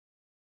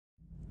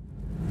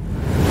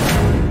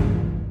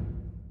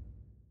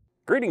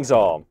Greetings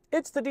all,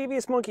 it's the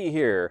Devious Monkey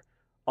here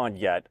on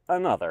yet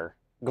another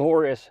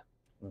glorious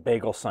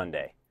Bagel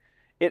Sunday.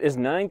 It is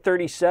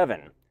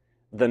 9:37.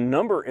 The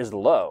number is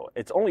low.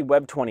 It's only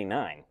Web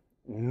 29.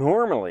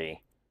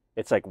 Normally,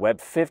 it's like Web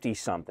 50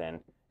 something,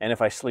 and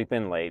if I sleep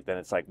in late, then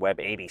it's like Web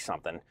 80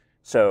 something.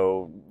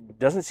 So,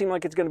 doesn't seem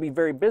like it's going to be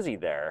very busy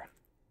there,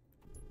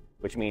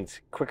 which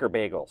means quicker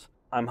bagels.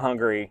 I'm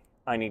hungry,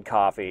 I need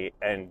coffee,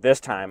 and this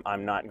time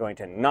I'm not going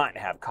to not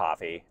have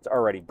coffee. It's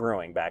already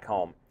brewing back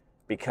home.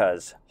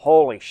 Because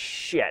holy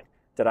shit,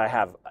 did I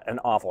have an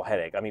awful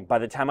headache. I mean, by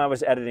the time I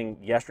was editing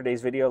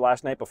yesterday's video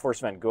last night before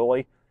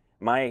Svengoolie,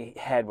 my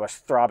head was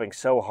throbbing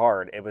so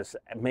hard, it was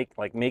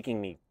making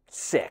me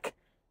sick.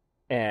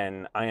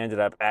 And I ended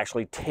up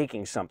actually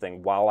taking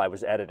something while I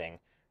was editing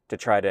to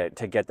try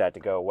to get that to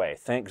go away.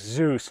 Thank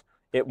Zeus,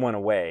 it went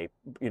away,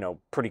 you know,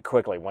 pretty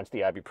quickly once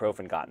the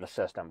ibuprofen got in the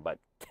system. But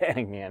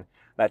dang, man,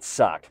 that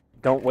sucked.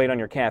 Don't wait on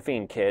your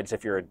caffeine, kids,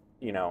 if you're,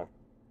 you know,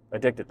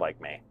 addicted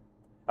like me.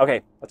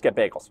 Okay, let's get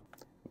bagels.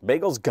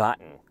 Bagels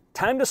gotten.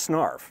 Time to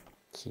snarf.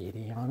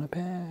 Kitty on a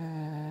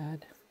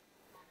pad.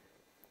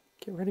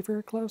 Get ready for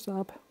a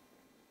close-up.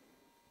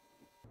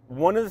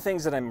 One of the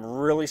things that I'm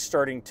really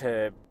starting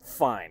to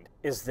find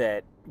is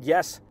that,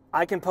 yes,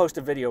 I can post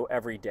a video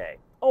every day.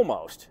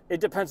 Almost. It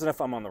depends on if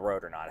I'm on the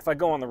road or not. If I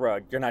go on the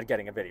road, you're not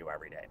getting a video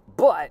every day.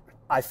 But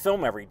I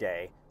film every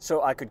day,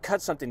 so I could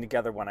cut something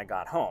together when I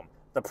got home.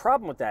 The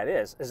problem with that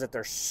is that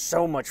there's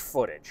so much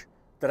footage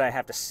that I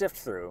have to sift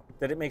through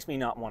that it makes me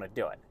not want to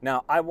do it.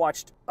 Now, I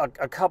watched a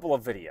couple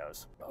of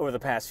videos over the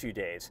past few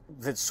days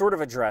that sort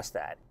of address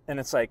that. And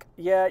it's like,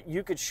 yeah,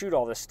 you could shoot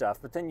all this stuff,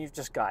 but then you've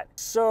just got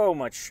so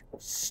much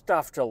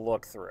stuff to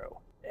look through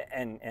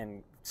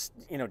and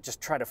you know, just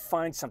try to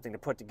find something to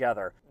put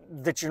together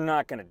that you're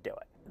not gonna do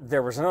it.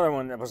 There was another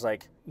one that was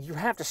like, you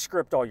have to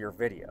script all your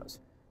videos.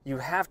 You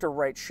have to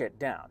write shit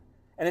down.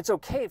 And it's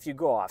okay if you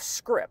go off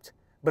script,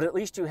 but at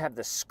least you have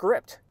the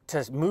script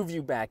to move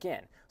you back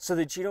in so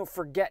that you don't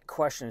forget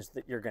questions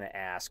that you're going to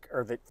ask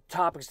or the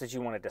topics that you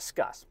want to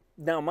discuss.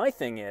 Now, my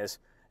thing is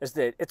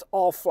that it's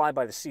all fly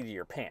by the seat of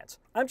your pants.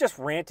 I'm just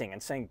ranting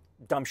and saying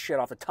dumb shit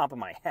off the top of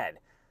my head.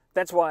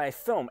 That's why I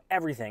film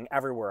everything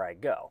everywhere I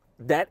go.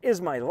 That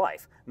is my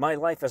life. My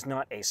life is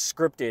not a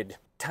scripted,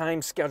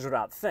 time scheduled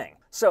out thing.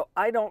 So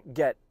I don't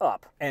get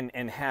up and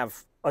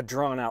have a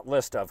drawn out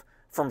list of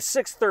from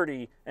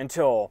 6:30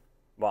 until,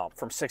 well,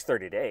 from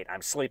 6:30 to 8,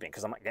 I'm sleeping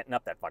because I'm not getting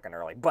up that fucking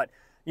early. But,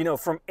 you know,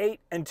 from 8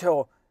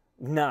 until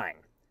 9,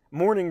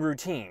 morning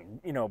routine,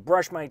 you know,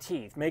 brush my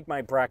teeth, make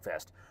my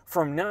breakfast.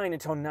 From 9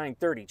 until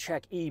 9:30,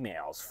 check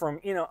emails. From,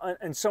 you know,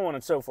 and so on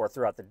and so forth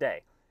throughout the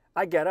day.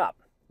 I get up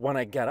when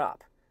I get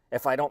up.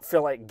 If I don't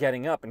feel like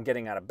getting up and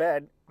getting out of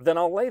bed, then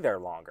I'll lay there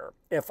longer.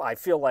 If I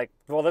feel like,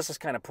 well, this is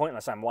kind of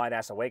pointless, I'm wide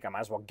ass awake, I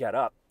might as well get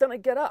up, then I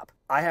get up.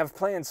 I have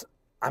plans,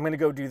 I'm going to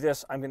go do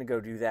this, I'm going to go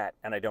do that,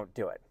 and I don't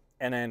do it.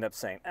 And I end up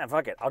saying,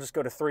 fuck it, I'll just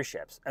go to 3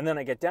 Ships. And then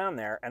I get down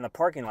there, and the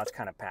parking lot's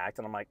kind of packed,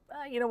 and I'm like,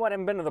 you know what, I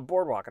haven't been to the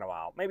boardwalk in a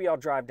while. Maybe I'll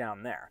drive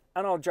down there.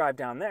 And I'll drive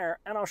down there,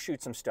 and I'll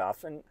shoot some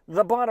stuff. And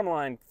the bottom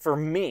line for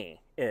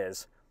me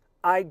is,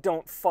 I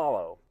don't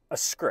follow a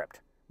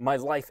script. My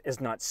life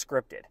is not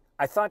scripted.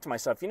 I thought to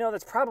myself, you know,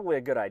 that's probably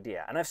a good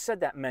idea. And I've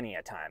said that many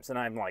a times. And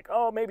I'm like,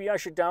 oh, maybe I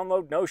should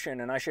download Notion,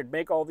 and I should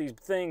make all these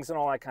things and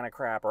all that kind of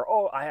crap. Or,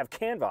 oh, I have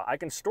Canva, I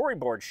can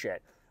storyboard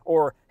shit.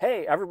 Or,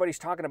 hey, everybody's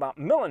talking about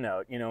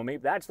Milanote, you know,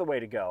 maybe that's the way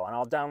to go, and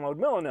I'll download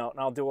Milanote, and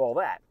I'll do all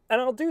that. And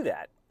I'll do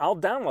that. I'll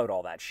download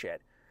all that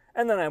shit,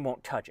 and then I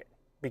won't touch it,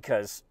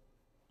 because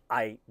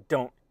I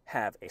don't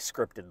have a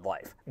scripted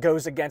life. It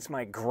goes against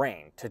my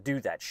grain to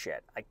do that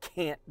shit. I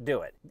can't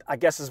do it. I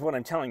guess is what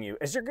I'm telling you,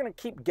 is you're going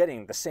to keep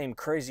getting the same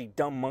crazy,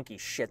 dumb monkey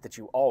shit that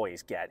you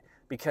always get,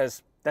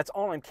 because that's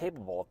all I'm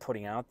capable of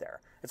putting out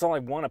there. It's all I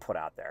want to put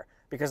out there,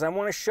 because I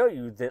want to show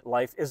you that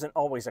life isn't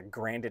always a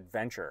grand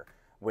adventure,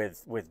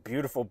 with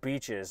beautiful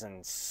beaches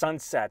and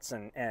sunsets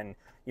and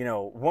you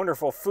know,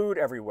 wonderful food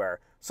everywhere.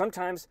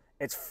 Sometimes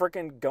it's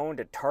frickin' going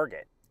to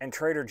Target and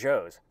Trader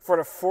Joe's for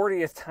the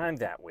 40th time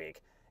that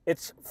week.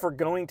 It's for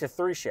going to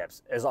 3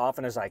 Ships as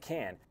often as I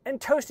can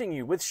and toasting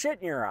you with shit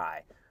in your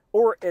eye.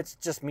 Or it's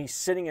just me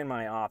sitting in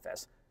my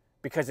office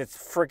because it's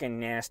frickin'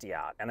 nasty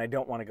out and I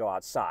don't want to go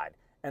outside.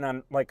 And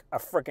I'm like a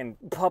frickin'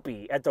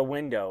 puppy at the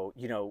window,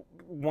 you know,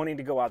 wanting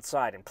to go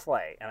outside and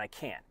play, and I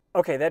can't.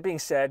 Okay, that being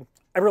said,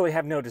 I really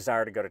have no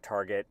desire to go to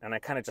Target, and I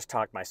kind of just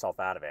talked myself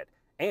out of it.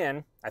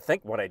 And I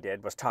think what I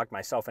did was talk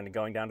myself into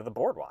going down to the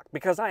boardwalk,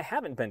 because I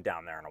haven't been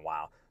down there in a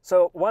while.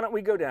 So why don't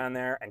we go down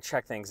there and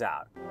check things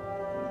out?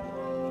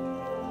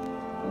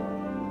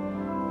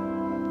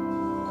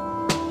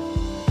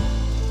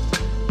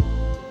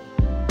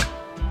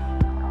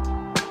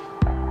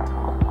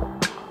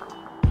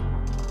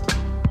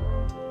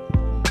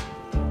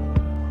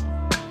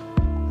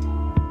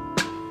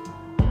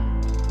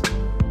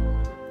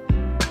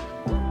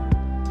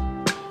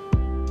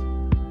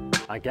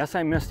 I guess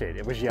I missed it.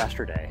 It was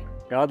yesterday.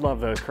 God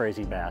love those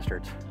crazy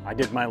bastards. I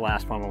did my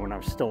last one when I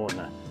was still in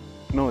the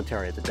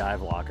military at the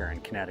dive locker in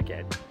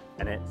Connecticut,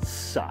 and it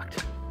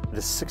sucked.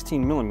 This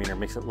 16mm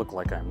makes it look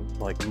like I'm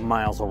like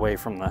miles away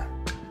from the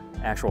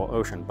actual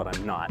ocean, but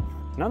I'm not.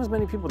 Not as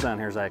many people down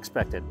here as I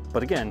expected,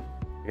 but again,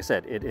 like I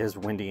said, it is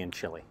windy and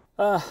chilly.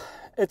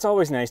 It's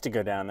always nice to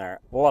go down there.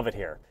 Love it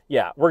here.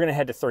 Yeah, we're gonna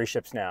head to 3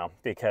 ships now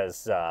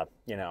because,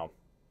 you know,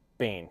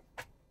 Bean.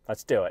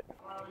 Let's do it.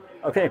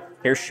 Okay,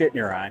 here's shit in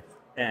your eye.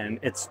 And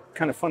it's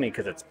kind of funny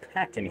because it's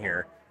packed in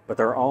here, but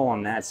they're all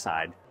on that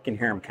side. You can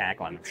hear them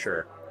cackling, I'm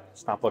sure.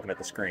 Stop looking at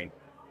the screen.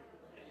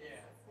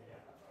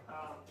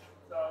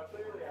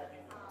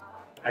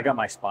 I got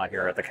my spot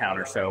here at the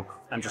counter, so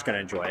I'm just gonna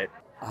enjoy it.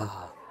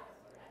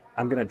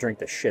 I'm gonna drink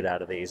the shit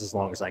out of these as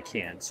long as I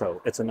can.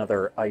 So it's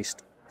another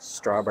iced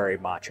strawberry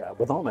matcha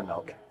with almond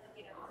milk.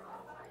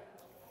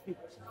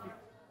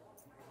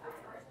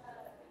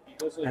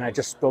 And I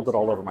just spilled it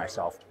all over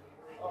myself.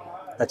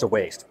 That's a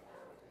waste.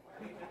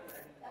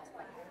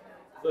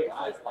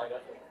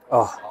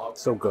 Oh,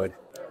 so good.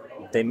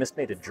 They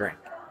mismade a drink,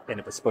 and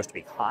it was supposed to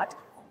be hot,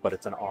 but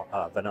it's an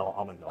vanilla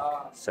almond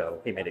milk. So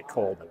he made it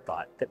cold and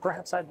thought that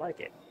perhaps I'd like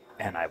it,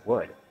 and I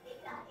would.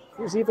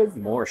 Here's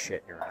even more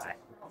shit in your eye.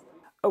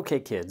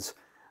 Okay, kids,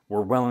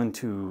 we're well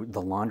into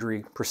the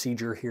laundry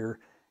procedure here,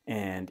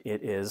 and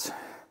it is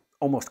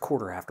almost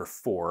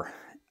 4:15.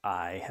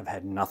 I have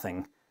had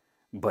nothing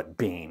but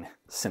bean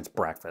since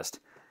breakfast,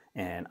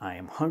 and I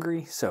am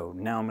hungry, so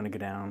now I'm gonna go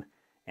down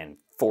and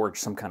forge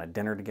some kind of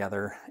dinner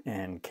together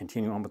and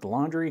continue on with the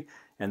laundry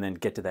and then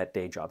get to that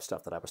day job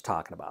stuff that I was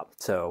talking about.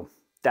 So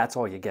that's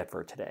all you get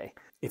for today.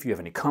 If you have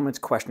any comments,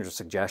 questions, or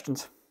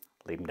suggestions,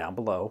 leave them down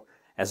below.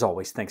 As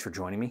always, thanks for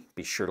joining me.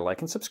 Be sure to like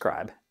and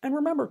subscribe. And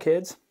remember,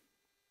 kids,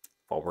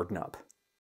 forward and up.